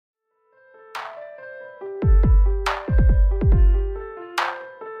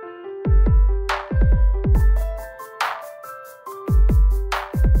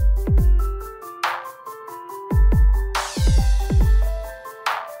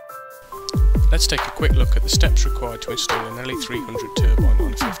Let's take a quick look at the steps required to install an LE-300 turbine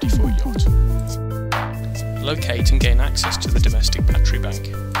on a 50-foot yacht. Locate and gain access to the domestic battery bank.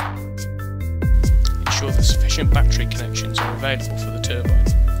 Ensure that sufficient battery connections are available for the turbine.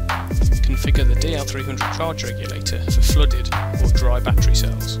 Configure the DL-300 charge regulator for flooded or dry battery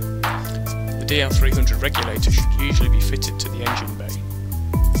cells. The DL-300 regulator should usually be fitted to the engine bay.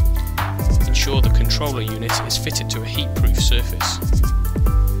 Ensure the controller unit is fitted to a heat-proof surface.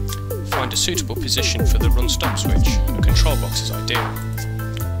 Find a suitable position for the run-stop switch. A control box is ideal.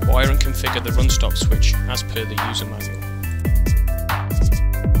 Wire and configure the run-stop switch as per the user manual.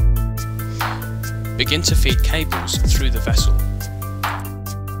 Begin to feed cables through the vessel.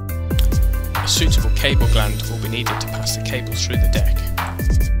 A suitable cable gland will be needed to pass the cables through the deck.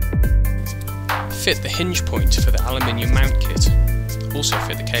 Fit the hinge point for the aluminium mount kit. Also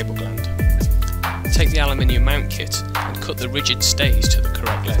fit the cable gland. Take the aluminium mount kit and cut the rigid stays to the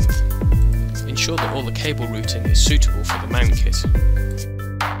correct length. Ensure that all the cable routing is suitable for the mount kit.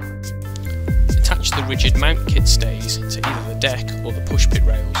 Attach the rigid mount kit stays to either the deck or the push pit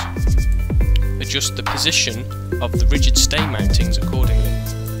rails. Adjust the position of the rigid stay mountings accordingly.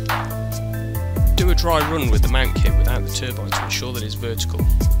 Do a dry run with the mount kit without the turbine to ensure that it is vertical.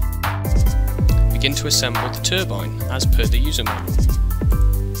 Begin to assemble the turbine as per the user manual.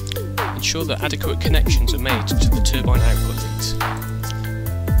 Ensure that adequate connections are made to the turbine output leads.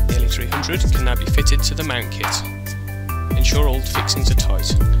 The LE-300 can now be fitted to the mount kit. Ensure all fixings are tight.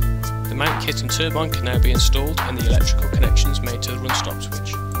 The mount kit and turbine can now be installed and the electrical connections made to the run-stop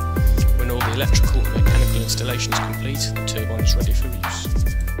switch. When all the electrical and mechanical installation is complete, the turbine is ready for use.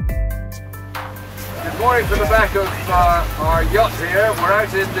 Good morning from the back of our yacht here. We're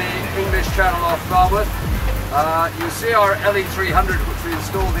out in the English Channel off Falmouth. You see our LE-300, which we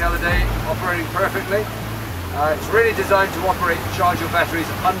installed the other day, operating perfectly. It's really designed to operate and charge your batteries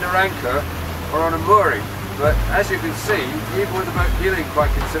under anchor or on a mooring. But as you can see, even with the boat heeling quite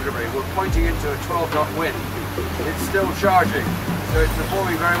considerably, we're pointing into a 12-knot wind. It's still charging, so it's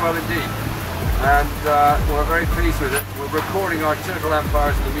performing very well indeed. And we're very pleased with it. We're recording our total amp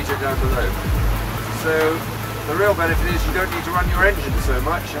hours in the meter down below. So the real benefit is you don't need to run your engine so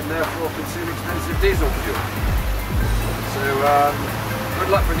much and therefore consume expensive diesel fuel. So good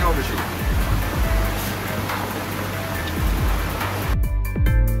luck with your machine.